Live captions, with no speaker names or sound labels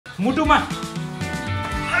मुटुमा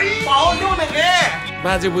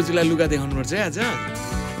बाजे बोजूलाई लुगा देखाउनु पर्छ है आज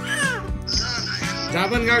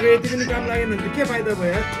जापान गएको यति पनि काम लागेन भने के फाइदा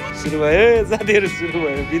भयो यार सुरु भयो साथीहरु सुरु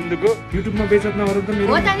भयो बिन्दुको युट्युबमा बेचत नगरौँ त मेरो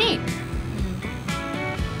हो त नि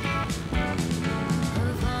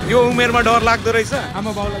यो उमेरमा डर लाग्दो रहेछ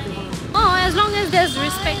आमा बाउलाई as long as there's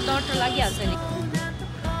respect daughter लागिहाल्छ नि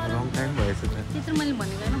लङ टाइम भएछ त त्यत्रो मैले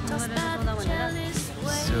भनेको हैन फोन गरेर सोधा भनेर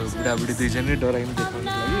सो बुढाबुढी दुईजनै डराइनु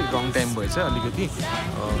देखाउनुको लागि रङ टाइम भएछ अलिकति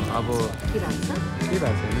अब के भन्छ के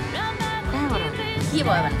भएको छैन कहाँबाट के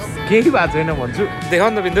भयो भनेको केही भएको छैन भन्छु देखाउ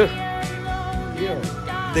न त बिन्दु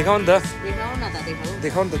देखाउ नि त देखाउ न त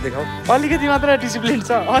देखाउ नि त देखाउ अलिकति मात्र डिसिप्लिन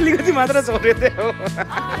छ अलिकति मात्र छोड्यो त्यो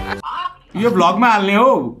यो भ्लगमा हाल्ने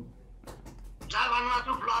हो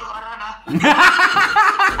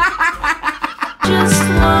Just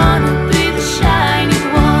wanna be the shining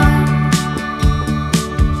one.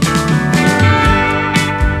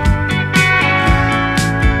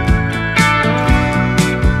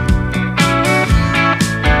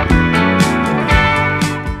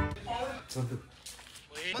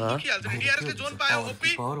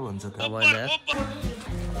 Power भन्छ त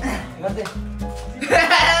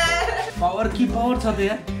पावर की पावर छ त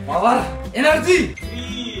यार पावर एनर्जी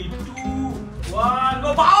 3 2 1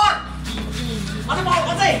 गो पावर अझै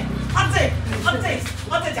पावर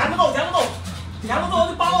अझै झ्याम्नु दो अझै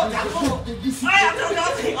पावर झ्याम्नु दो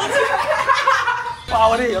अझै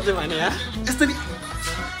पावरै अझै भएन यार यसरी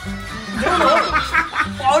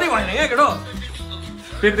पावरै भएन क्या केटो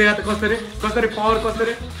फेरि देखा त कसरी पावर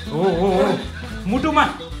कसरी हो मुटुमा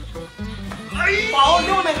पावर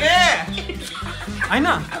ल्याउ न के हैन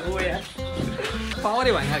ओ यार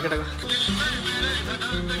पावरै भएन केटाको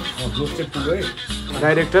जोस चाहिँ पुग्यो है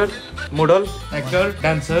director model actor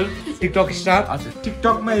dancer TikTok star हजुर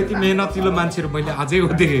टिकटकमा यति मेहनतिलो मान्छेहरू मैले अझै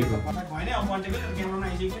देखेको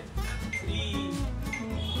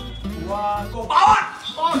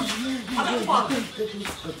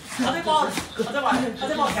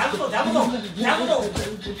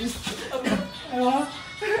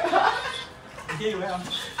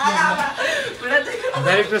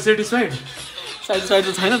डाइरेक्टर सेटिस्फाइड साइड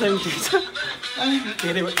छैन त ठिक छ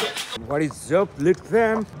What is up, lit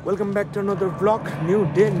fam? Welcome back to another vlog. New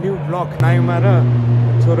day, new vlog. Nayuma र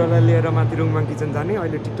छोरालाई लिएर माथि रुङमा किचन जाने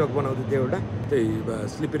अहिले टिकटक बनाउँदै थियो एउटा त्यही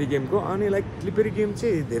स्लिपरी गेमको अनि लाइक स्लिपरी गेम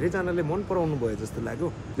चाहिँ धेरैजनाले मन पराउनु भयो जस्तो लाग्यो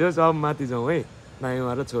जस अब माथि जाउँ है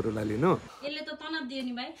नायुमा र छोरोलाई लिनु यसले त तनाव दियो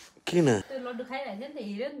नि भाइ किन त्यो लड्डु खाइरहेको थियो नि त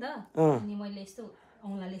हेर्यो नि त अनि मैले यस्तो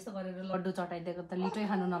औँलाले यस्तो गरेर लड्डु चटाइदिएको त लिटै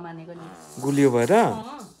खानु नमानेको नि गुलियो भएर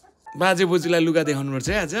बाजे बोजूलाई लुगा देखाउनु पर्छ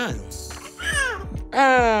है आज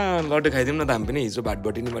लड्डु खाइदिउँ न त हामी पनि हिजो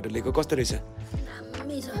भाटबटिनीबाट लिएको कस्तो रहेछ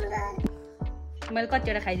मैले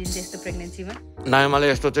कतिवटा खाइदिन्छु यस्तो प्रेग्नेन्सीमा नायुमाले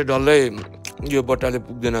यस्तो चाहिँ डल्लै यो बट्टाले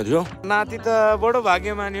पुग्दैन थियो नाति त बडो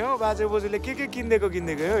भाग्यमानी हो बाजे बोजूले के किनिदिएको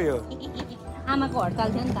हो यो आमाको हडताल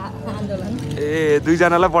थियो नि त आन्दोलन ए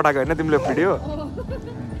दुईजनालाई पठाएको होइन तिमीले भिडियो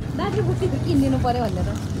दाजु बुटी किनिदिनु पर्यो भनेर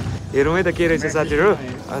हेरौँ है त के रहेछ साथीहरू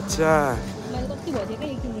अच्छा मैले कति भइसक्यो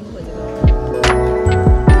कि किनिदिनु खोजेको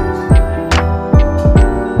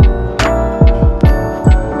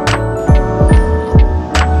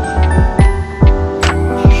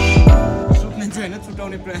सुत्ने चाहिँ होइन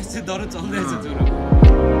छुट्याउने प्रयास चाहिँ डर चल्दैछ ज्वरो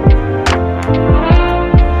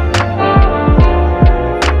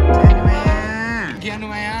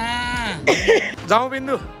जाउँ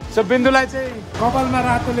बिन्दु सब बिन्दुलाई चाहिँ कपालमा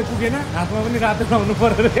रातोले पुगेन हातमा पनि रातो लाउनु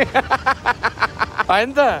पर्यो रे होइन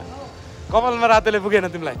त कपालमा रातोले पुगेन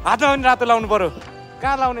तिमीलाई हातमा पनि रातो लाउनु पर्यो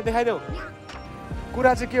कहाँ लाउने देखाइदेऊ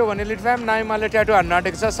कुरा चाहिँ के हो भने लिट फ्याम नायुमाले ट्याटु हान्न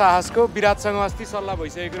आँटेको छ साहसको विराटसँग अस्ति सल्लाह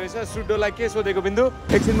भइसकेको रहेछ सुड्डोलाई के सोधेको बिन्दु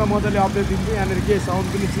एकछिनमा मजाले अपडेट दिन्छु यहाँनिर के साउन्ड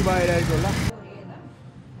पनि चिबाइरहेको होला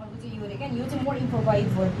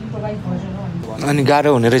अनि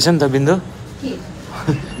गाह्रो हुने रहेछ नि त बिन्दु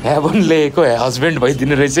हेभन लेखेको हस्बेन्ड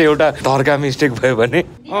भइदिने रहेछ एउटा धर्का मिस्टेक भयो भने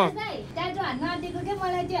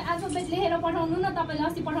मलाई त्यो अल्फाबेट लेखेर पठाउनु न तपाईँले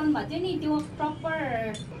अस्ति पठाउनु भएको थियो नि त्यो प्रपर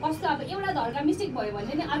कस्तो अब एउटा धर्का मिस्टेक भयो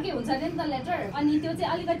भने नि अर्कै हुन्छ अरे नि त लेटर अनि त्यो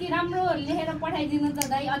चाहिँ अलिकति राम्रो लेखेर पठाइदिनु त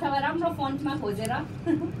दाइ अथवा राम्रो फन्टमा खोजेर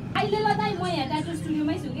अहिले ल दाइ म यहाँ ट्याटु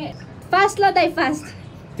स्टुडियोमै छु के फास्ट ल दाइ फास्ट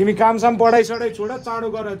तिमी कामसाम पढाइ सढाइ छोड चाँडो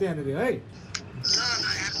गर त्यहाँनिर है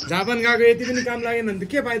जापान गएको यति पनि काम लागेन भने त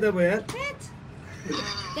के फाइदा भयो यार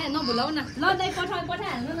त्यहाँ नभुलाउ न ल दाइ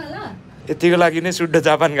पठाइहाल्नु न ल यतिको लागि नै सुड्डो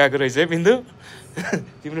जापान गएको रहेछ है बिन्दु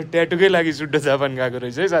तिम्रो ट्याटुकै लागि सुड्डो जापान गएको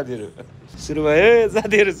रहेछ है साथीहरू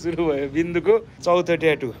सुरु भयो बिन्दुको चौथो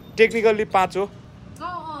ट्याटु टेक्निकल्ली 5 हो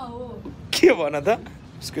के भन त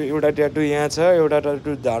उसको एउटा ट्याटु यहाँ छ एउटा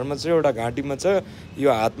ट्याटु धारमा छ एउटा घाँटीमा छ यो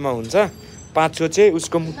हातमा हुन्छ 500 चाहिँ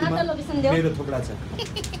उसको मुखमा नाता लोकेसन देऊ मेरो थोक्रा छ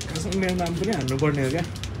कसम मेरो नाम पनि हान्नु पर्ने हो क्या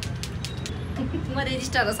म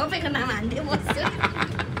रेजिस्टर हो सबैको नाम हान्दै बस्छु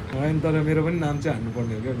होइन तर मेरो पनि नाम चाहिँ हान्नु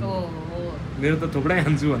पर्ने हो क्या मेरो त थोक्रै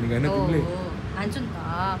हान्छु भनेको होइन तिमीले हान्छु नि त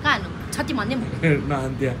कहाँ हान्नु छति भन्दै म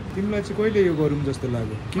नहान्त्या तिमीलाई चाहिँ कहिले यो गरौँ जस्तो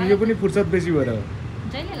लाग्यो कि यो पनि फुर्सद बेसी भएर हो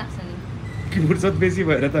जहिले लाग्छ नि कि फुर्सद बेसी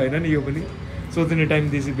भएर त होइन नि यो पनि सोच्ने टाइम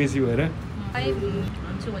बेसी भएर खै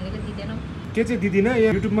हान्छु भनेको दिँदैन के चाहिँ दिदिनँ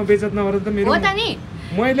यहाँ युट्युबमा बेइज्जत नगर त मेरो हो त नि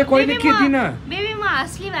मैले कहिले के दिनँ बेबी म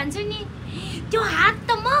हस्ली भन्छु नि त्यो हात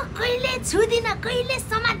त म कहिले छुदिनँ कहिले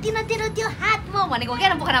समात्दिन तेरो त्यो हात म भनेको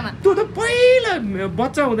क्या पोखरामा त्यो त पहिला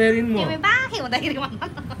बच्चा हुँदाखेरि म बाखे हुँदाखेरि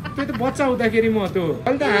त्यो त बच्चा हुँदाखेरि म त्यो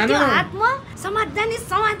अहिले त हान हात म समात्दा नि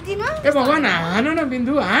समात्दिन ए भगवान् हान न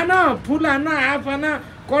बिन्दु हान फुल हान हाफ हान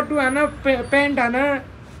कटु हान प्यान्ट हान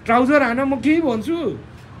ट्राउजर हान म केही भन्छु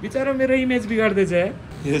बिचरा मेरो इमेज बिगाड्दैछ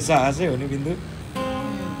यो साहसै हो नि बिन्दु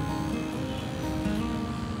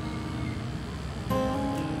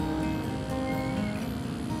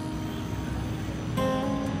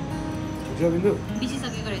बिन्दु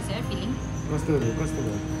बिसिसकेको रहेछ यार फिलिङ कस्तो भयो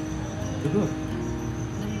दुःख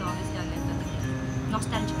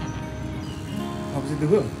नस्टाल्जिक अब चाहिँ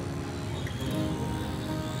दुःख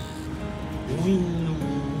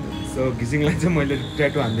सो घिसिङलाई चाहिँ मैले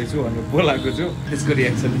ट्याटु हान्दैछु भनेर बोलाएको छु त्यसको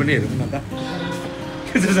रियाक्सन पनि हेरौँ न त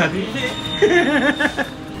के छ साथी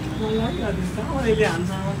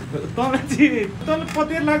तँलाई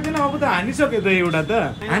पत्यार लाग्दैन अब त हानिसक्यो त एउटा त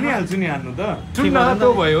हानिहाल्छु नि हान्नु त सुन त्यो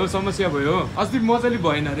भयो समस्या भयो अस्ति मजाले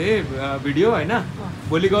भएन अरे भिडियो होइन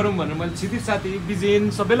भोलि गरौँ भनेर मैले क्षितिज साथी बिजेन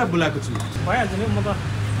सबैलाई बोलाएको छु भइहाल्छ नि म त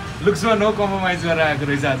लुक्समा नो कम्प्रोमाइज गरेर आएको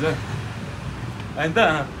रहेछ आज होइन त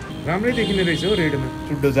राम्रै देखिने रहेछ हो रेडमा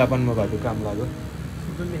टुड्डो जापानमा भएको काम लाग्यो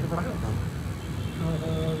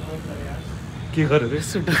के गर रे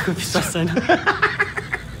सुटको विश्वास छैन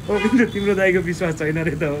ओ बिन्दु तिम्रो दाइको विश्वास छैन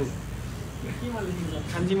रे त हो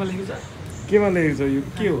खान्जीमा लेखेको छ केमा लेखेको छ यो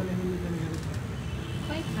के हो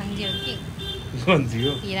खै खान्जी हो के गन्जी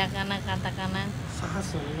हो हिराकाना काताकाना साहस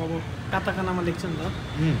अब काताकानामा लेख्छ नि त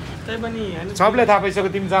त्यही पनि होइन सबले थाहा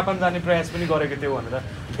पाइसक्यो तिमी जापान जाने प्रयास पनि गरेको थियौ भनेर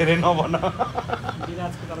धेरै नभन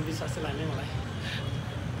विराजको तर विश्वास चाहिँ लाग्ने मलाई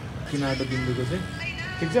किन आँटो बिन्दुको चाहिँ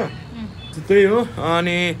ठिक छ त्यही हो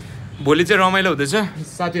अनि भोलि चाहिँ रमाइलो हुँदैछ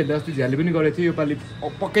साथीहरूले अस्ति झ्याली पनि गरेको थियो योपालि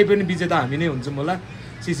पक्कै पनि विजेता हामी नै हुन्छौँ होला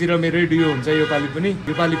सिसी र मेरै डुयो हुन्छ योपालि पनि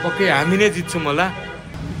योपालि पक्कै हामी नै जित्छौँ होला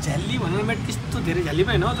झ्याली भनेर मैले त्यस्तो धेरै झ्याली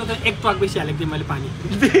पनि होइन त्यो त एक ट्वाक बेसी हालेको थिएँ मैले पानी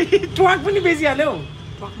ट्वाक पनि बेसी हाल्यो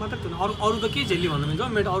ट्वाक मात्र थिएन अरू त के झेली भन्नु मिल्छ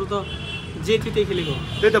मेरो अरू त जे थियो त्यही खेलेको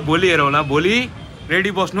त्यही त भोलि हेरौँ होला भोलि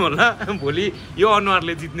रेडी बस्नु होला भोलि यो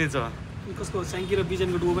अनुहारले जित्नेछ कसको स्याङ्की र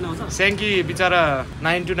बिजनको डुबो पनि आउँछ स्याङ्की बिचरा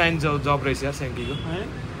 9 to 9 जब रहेछ यार स्याङ्कीको है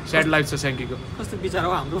स्याड लाइफ छ स्याङ्कीको कस्तो बिचारा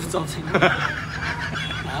हो हाम्रो जब छैन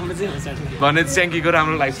हाम्रो चाहिँ हो स्याड लाइफ भने स्याङ्कीको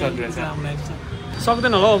राम्रो लाइफ चलिरहेछ राम्रो लाइफ छ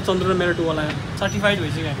सक्दैन होला अब चन्द्र र मेरो टुवालाई सर्टिफाइड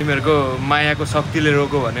भइसक्यो तिमीहरूको मायाको शक्तिले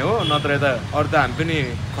रोको भने हो नत्र त अरू त हामी पनि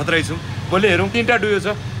खतरै छौँ भोलि हेरौँ 3टा डुयो छ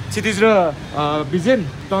क्षितिज र बिजेन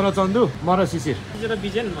त र चन्दु म र शिशिर र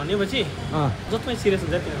बिजेन भनेपछि जसमै सिरियस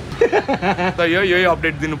हुन्छ त्यो त यही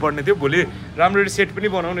अपडेट दिनुपर्ने थियो भोलि राम्रो सेट पनि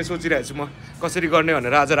बनाउने सोचिरहेको छु म कसरी गर्ने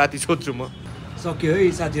भनेर आज राति सोध्छु म सक्यो है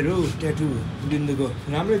साथीहरू ट्याटु बिन्दुको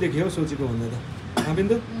राम्रै देखियो सोचेको भन्दा त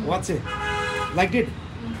बिन्दु वाच लाइक इट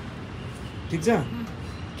ठिक छ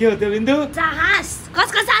के हो त्यो बिन्दु साहस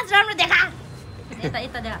कसको साहस राम्रो देखा यता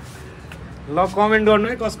यता देखा ल कमेन्ट गर्नु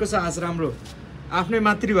है कसको साहस राम्रो आफ्नै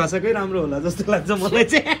मातृभाषाकै राम्रो होला जस्तो लाग्छ मलाई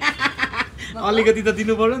चाहिँ अलिकति त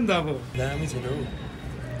दिनु पर्यो नि त अब दामी छ त हौ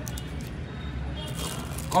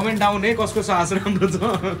कमेन्ट डाउन है कसको साहस राम्रो छ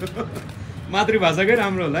मातृभाषाकै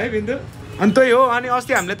राम्रो होला है बिन्दु अनि त्यही हो अनि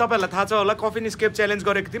अस्ति हामीले तपाईँहरूलाई थाहा छ होला कफिन स्केप च्यालेन्ज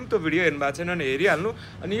गरेको थियौँ त्यो भिडियो हेर्नु भएको छैन भने हेरिहाल्नु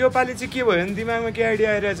अनि योपालि चाहिँ के भयो भने दिमागमा के आइडिया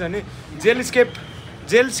आइरहेछ भने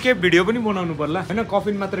जेल स्केप भिडियो पनि बनाउनु पर्ला होइन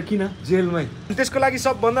कफिन मात्र किन जेलमै त्यसको लागि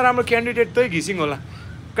सबभन्दा राम्रो क्यान्डिडेट त्यही घिसिङ होला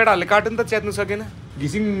केटाहरूले कार्टुन त च्यात्नु सकेन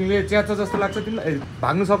घिसिङले च्यात्छ जस्तो लाग्छ तिमीलाई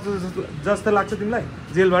भाग्नु सक्छ जस्तो लाग्छ तिमीलाई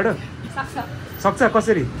जेलबाट सक्छ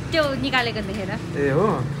कसरी त्यो निकालेको देखेर ए हो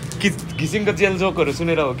घिसिङको जेल जोकहरू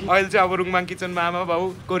सुनेर हो कि अहिले चाहिँ अब रुङमाङ किचनमा आमा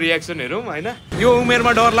बाउको रियाक्सन हेरौँ होइन यो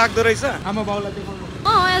उमेरमा डर लाग्दो रहेछ आमा बाउलाई देखाउनु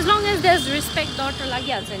as long as there is respect डर त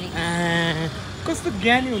लागिहाल्छ नि कस्तो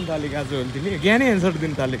ज्ञानी हुन थालेको आज हो तिमी ज्ञानी एन्सर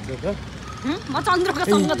दिन थालेको त म चन्द्रको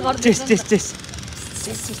संगत गर्छु चेस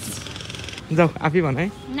जाऊ आफै भन है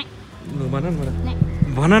भन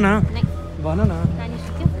न भन न नानी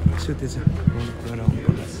सुत्यो सुतेछ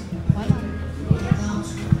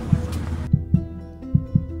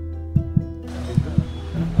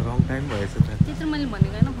रङ टाइम भएछ त त्यत्रो मैले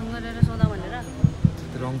भनेको होइन फोन गरेर सोधा भनेर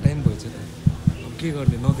रङ टाइम भएछ त के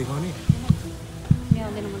गर्ने नदेखाउने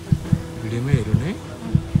ल्याउँदैन म त भिडियोमै हेरौँ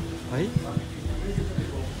है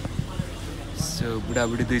सो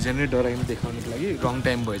बुढाबुढी दुईजनै डराइम देखाउनुको लागि रङ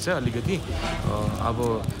टाइम भएछ अलिकति अब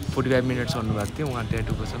 45 मिनट्स भन्नुभएको थियो उहाँ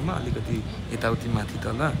ट्याटु बसनमा अलिकति यताउति माथि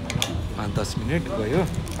तल 5-10 मिनट गयो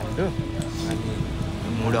हाम्रो अनि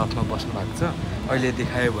मुड अफमा बस्नु भएको छ अहिले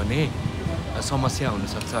देखायो भने समस्या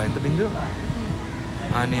हुनसक्छ होइन त बिन्दु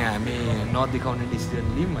अनि हामी नदेखाउने डिसिजन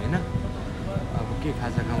लियौँ होइन अब के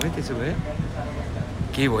खाजा खाउँ है त्यसो भए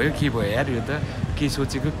के भयो यार यो त के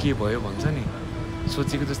सोचेको के भयो भन्छ नि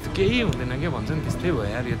सोचेको जस्तो केही हुँदैन क्या भन्छ नि त्यस्तै भयो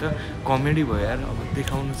यार यो त कमेडी भयो यार अब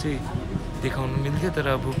देखाउनु मिल्थ्यो तर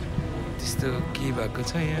अब त्यस्तो के भएको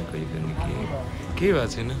छ यहाँ कहीँ पनि केही भएको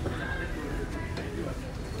छैन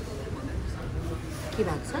के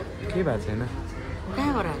भएको छ केही भएको छैन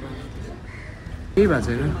कहाँबाट आएको केही भएको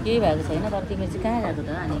छैन केही भएको छैन तर तिमी चाहिँ कहाँ गएको त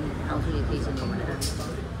अनि आउँछु एकैछिन भनेर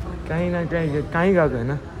कहीँ न कहीँ गएको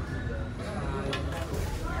होइन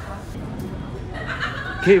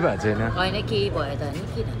केही भएको छैन होइन केही भयो त अनि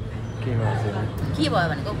किन केही भएको छैन के भयो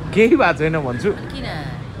भनेको केही भएको छैन भन्छु अनि किन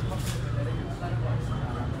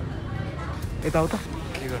यता हो त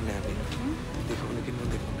के गर्ने हामी देखाउने कि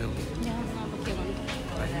नदेखाउने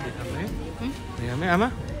देखाउने आमा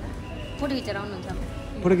फोटो खिचेर आउनुहुन्छ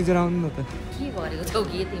फोटो खिचेर आउनु न त के गरेको छौ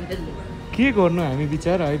कि तिमीले के गर्नु हामी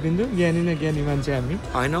विचार है बिन्दु ज्ञानी न ज्ञानी मान्छे हामी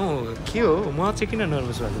होइन हौ के हो म चाहिँ किन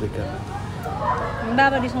नर्भस भएको देख्दा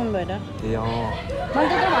बाबा रिसाउनु भयो त ए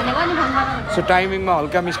मैले त भनेको नि फोन गरेर सो टाइमिङमा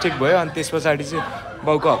हल्का मिस्टेक भयो अनि त्यस पछाडि चाहिँ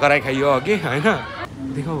बाउको हकराइ खाइयो अघि होइन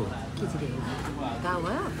देखाऊ के चाहिँ गाउँ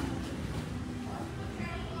भयो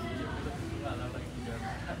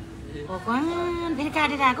भगवान् फेरि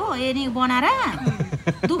काटेर आएको ए नि बनाएर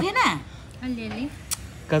दुखेन अलिअलि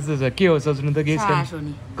कस्तो छ के हो सोच्नु त केही छैन सास हो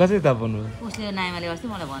नि कसरी थाहा पाउनु उसले नाइमाले अस्ति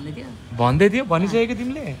मलाई भन्दै थियो भनिसकेको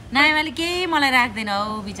तिमीले नाइमाले केही मलाई राख्दैन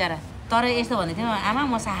हौ बिचरा तर यस्तो भन्दै थियो आमा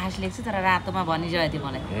म साहस लेख्छु तर रातोमा भनिरहेको थियो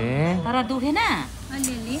मलाई ए तर दुखेन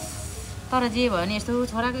अलिअलि तर जे भयो नि यस्तो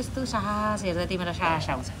छोराको यस्तो साहस हेर्दा तिमीलाई साहस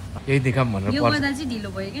आउँछ यही देखाऊँ भनेर यो पर्छ गर्दा चाहिँ ढिलो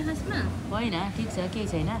भयो क्या खासमा होइन ठिक छ केही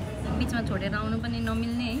छैन बिचमा छोडेर आउनु पनि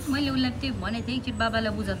नमिल्ने है मैले उसलाई त्यो भनेको थिएँ एकचोटि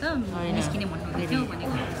बाबालाई बुझ त निस्किने भन्नुहुँदै थियो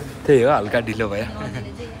भनेको त्यही हो हल्का ढिलो भयो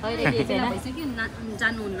अहिले केही छैन भइसक्यो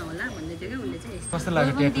जानुहुन्न होला भन्दै थियो क्या उसले चाहिँ कस्तो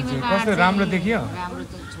लाग्यो ट्याटु चाहिँ कस्तो राम्रो देखियो राम्रो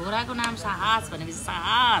त छोराको नाम साहस भनेपछि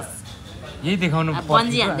साहस यही देखाउनु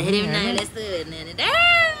पन्जी हान्दाखेरि पनि नानीले यस्तो हेर्ने भने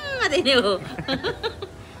ड्याङ्ग दिने हो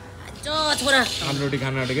छोरा आलुरोटी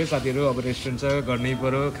खान आँटेकै साथीहरू अब रेस्टुरेन्ट छ गर्नै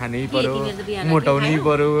पर्यो खानै पर्यो मोटाउनै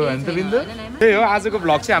पर्यो होइन त बिन्दु त्यही हो आजको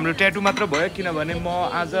भ्लग चाहिँ हाम्रो ट्याटु मात्र भयो किनभने म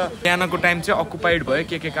आज बिहानको टाइम चाहिँ अकुपाइड भयो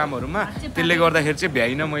के कामहरूमा त्यसले गर्दाखेरि चाहिँ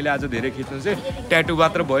भ्याइनँ मैले आज धेरै खिच्नु चाहिँ ट्याटु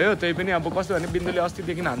मात्र भयो त्यही पनि अब कस्तो भने बिन्दुले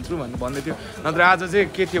अस्तिदेखि हान्छु भन्दै थियो नत्र आज चाहिँ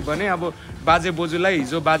के थियो भने अब बाजे बोजूलाई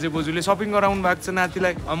हिजो बाजे बोजूले सपिङ गराउनु भएको छ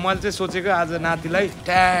नातिलाई अब मैले चाहिँ सोचेको आज नातिलाई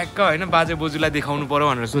ट्याक्क होइन बाजे बोजूलाई देखाउनु पर्यो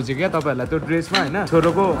भनेर सोचेको क्या तपाईँहरूलाई त्यो ड्रेसमा होइन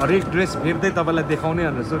छोरोको हरेक ड्रेस फेर्दै तपाईँलाई देखाउने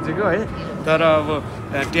भनेर सोचेको है तर अब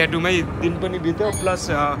ट्याटुमै दिन पनि बित्यो प्लस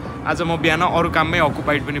आज म बिहान अरू काममै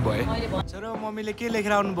अकुपाइड पनि भएँ छोरो मम्मीले के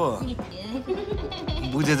लेखेर आउनुभयो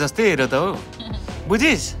बुझे जस्तै हेर त हो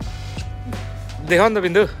बुझिस् देखाउ नि त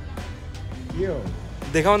बिन्दु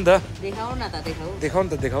देखाउ नि त देखाउ न त देखाउ नि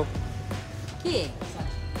त देखाउ के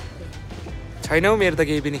छैन हौ मेरो त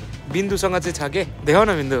केही पनि बिन्दुसँग चाहिँ छ के देखाउ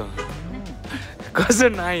न बिन्दु कसो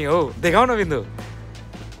नाइ हो देखाउ न बिन्दु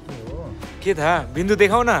के थाहा बिन्दु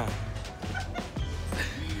देखाउ न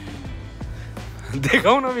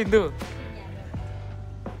देखाउ न बिन्दु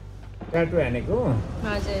ट्याटु हानेको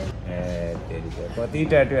हजुर ए कति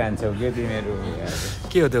ट्याटु हान्छौ के तिमीहरू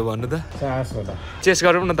के हो त्यो भन्नु त साहस होला चेस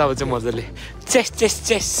गरौँ न त अब चाहिँ मजाले chess chess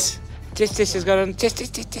chess chess chess chess गर chess chess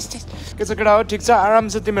chess chess chess के छ केटा हो ठिक छ आराम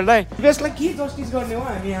छ तिमीहरूलाई दिपेशलाई के जस्टिस गर्ने हो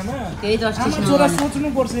हामी आमा केही जस्टिस आमा छोरा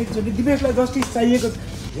सोच्नुपर्छ एकचोटि दिपेशलाई जस्टिस चाहिएको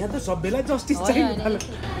यहाँ त सबैलाई जस्टिस चाहियो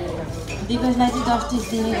दिपेशलाई चाहिँ जस्टिस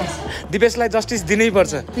दिनैपर्छ दिपेशलाई जस्टिस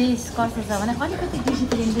दिनैपर्छ प्लिज कस्तो छ भने अलिकति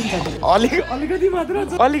डिसिप्लिन पनि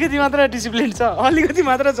छ अलिकति मात्र डिसिप्लिन छ अलिकति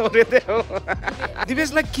मात्र छ अरे त्यो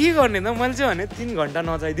दिपेशलाई के गर्ने त मैले चाहिँ भने 3 घन्टा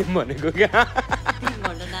नचाइदिउँ भनेको क्या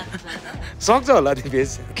सक्छ होला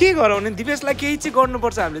दिपेश के गराउने दिपेशलाई केही चाहिँ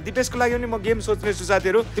गर्नुपर्छ हामीले दिपेशको लागि पनि म गेम सोच्ने छु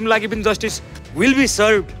साथीहरू तिम्रो लागि पनि जस्टिस विल बी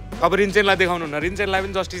सर्भ अब रिन्चेनलाई देखाउनु न रिन्चेनलाई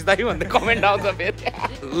पनि जस्टिस दाइ भन्दै कमेन्ट आउँछ फेरि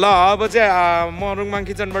ल अब चाहिँ म रुङमाङ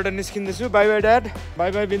किचनबाट निस्किँदैछु by by dad by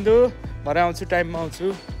by बिन्दु भरे आउँछु टाइममा आउँछु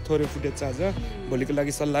थोरै फुटेज छ आज भोलिको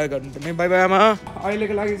लागि सल्लाह गर्नुपर्ने बाई बाई आमा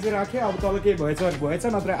अहिलेको लागि चाहिँ राखेँ अब तल केही भएछ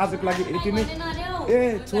नत्र आजको लागि यति नै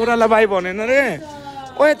ए छोरालाई बाई भनेन रे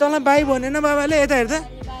ओए तँलाई बाई भनेन बाबाले यता हेर्दा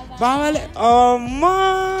बाबाले अम्मा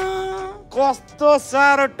कस्तो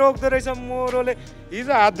साह्रो टोक्दो रहेछ मोरोले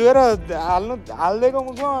हिजो हात धोएर हालिदिएको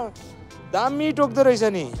मुखमा दामी टोक्दो रहेछ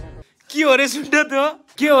नि के हो रे सुन्द त्यो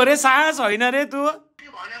के हो रे साहस होइन रे त्यो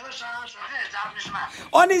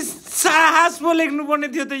अनि साहस पो लेख्नु पर्ने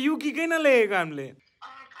थियो त युकी किन लेखेको हामीले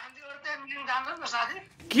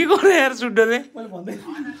के गर्यो यार सुन्द रे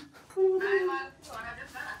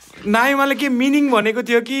नाइमाले के मिनिङ भनेको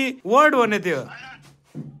थियो कि वर्ड भने थियो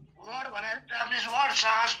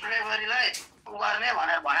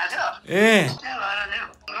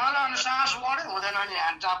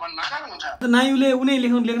नायुले उनी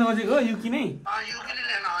लेख्न खोजेको युकी नै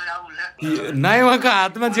नाइमाको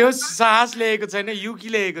हातमा जे होस् साहस लेखेको छैन युकी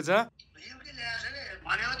लेखेको छ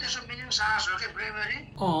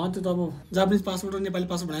त्यो त अब जापानिज पासपोर्ट र नेपाली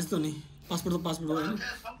पासपोर्ट भनेको जस्तो नि पासपोर्ट त पासपोर्ट हो होइन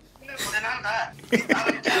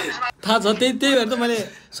थाहा छ त्यही भएर त मैले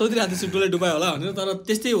सोधिरहेको थिएँ सुटोले डुबायो होला भनेर तर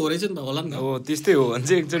त्यस्तै हो रहेछ नि त होला नि त हो त्यस्तै हो भने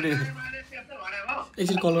चाहिँ एकचोटि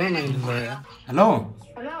एकछिन कल गर न हेलो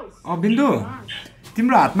बिन्दु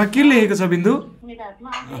तिम्रो हातमा के लेखेको छ बिन्दु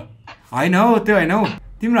होइन हौ त्यो होइन हौ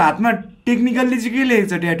तिम्रो हातमा टेक्निकल्ली चाहिँ के लेखेको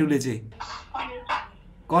छ ट्याटुले चाहिँ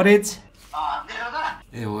करेज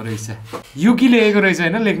ए हो रहेछ युकी लेखेको रहेछ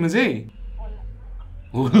होइन लेख्नु चाहिँ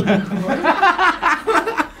हो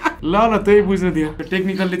ल त्यही बुझ्नु थियो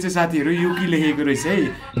टेक्निकलले चाहिँ साथीहरू युकी लेखेको रहेछ है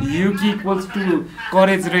युकी इक्वल्स टु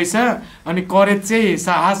करेज रहेछ अनि करेज चाहिँ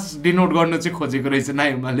साहस डिनोट गर्नु चाहिँ खोजेको रहेछ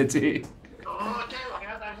नाइमाले चाहिँ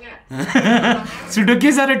सुटो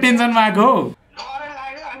के साह्रो टेन्सनमा आएको हौ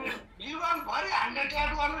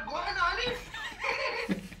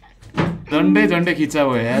झन्डै खिचा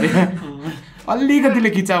भयो यार अलिकतिले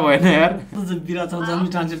खिचा भएन यार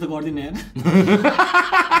ट्रान्सलेट त गर्दिनँ यार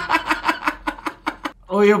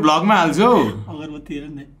ओ यो भ्लगमा हाल्छु हौ अगरबत्ती हेर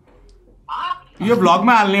नि यो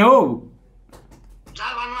भ्लगमा हाल्ने हौ